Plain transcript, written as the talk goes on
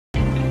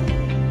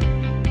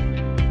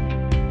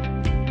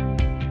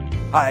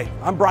Hi,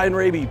 I'm Brian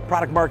Raby,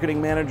 Product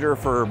Marketing Manager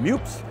for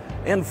MUPS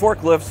and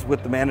Forklifts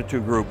with the Manitou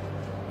Group.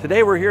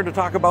 Today we're here to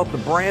talk about the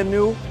brand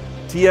new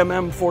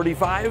TMM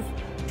 45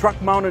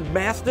 truck-mounted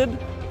masted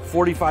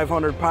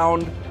 4,500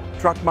 pound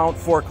truck mount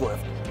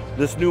forklift.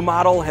 This new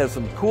model has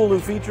some cool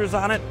new features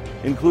on it,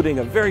 including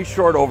a very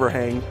short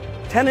overhang,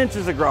 10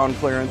 inches of ground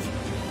clearance,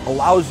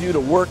 allows you to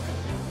work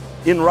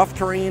in rough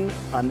terrain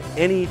on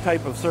any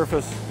type of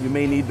surface you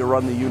may need to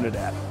run the unit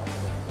at.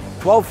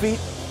 12 feet,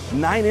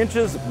 9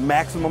 inches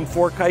maximum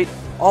fork height,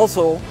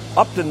 also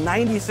up to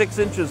 96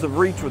 inches of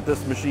reach with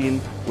this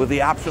machine with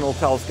the optional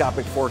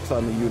telescopic forks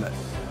on the unit.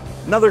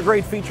 Another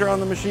great feature on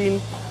the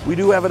machine, we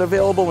do have it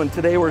available, and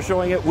today we're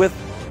showing it with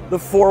the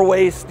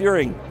four-way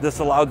steering. This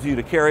allows you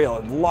to carry a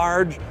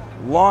large,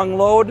 long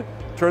load,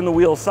 turn the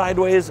wheel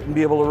sideways, and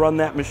be able to run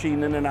that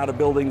machine in and out of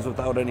buildings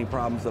without any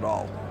problems at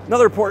all.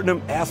 Another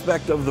important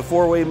aspect of the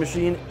four-way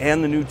machine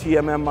and the new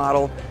TMM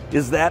model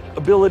is that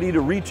ability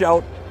to reach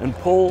out and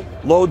pull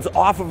loads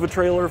off of a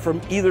trailer from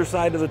either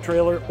side of the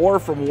trailer or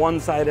from one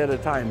side at a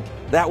time.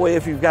 That way,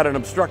 if you've got an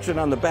obstruction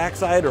on the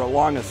backside or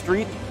along a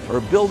street or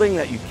a building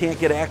that you can't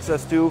get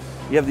access to,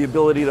 you have the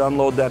ability to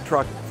unload that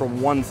truck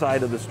from one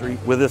side of the street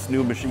with this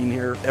new machine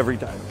here every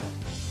time.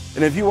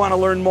 And if you want to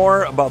learn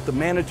more about the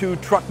Manitou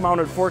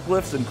truck-mounted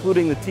forklifts,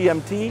 including the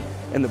TMT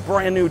and the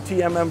brand new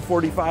TMM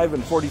 45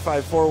 and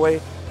 45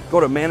 four-way, go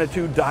to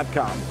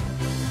manitou.com.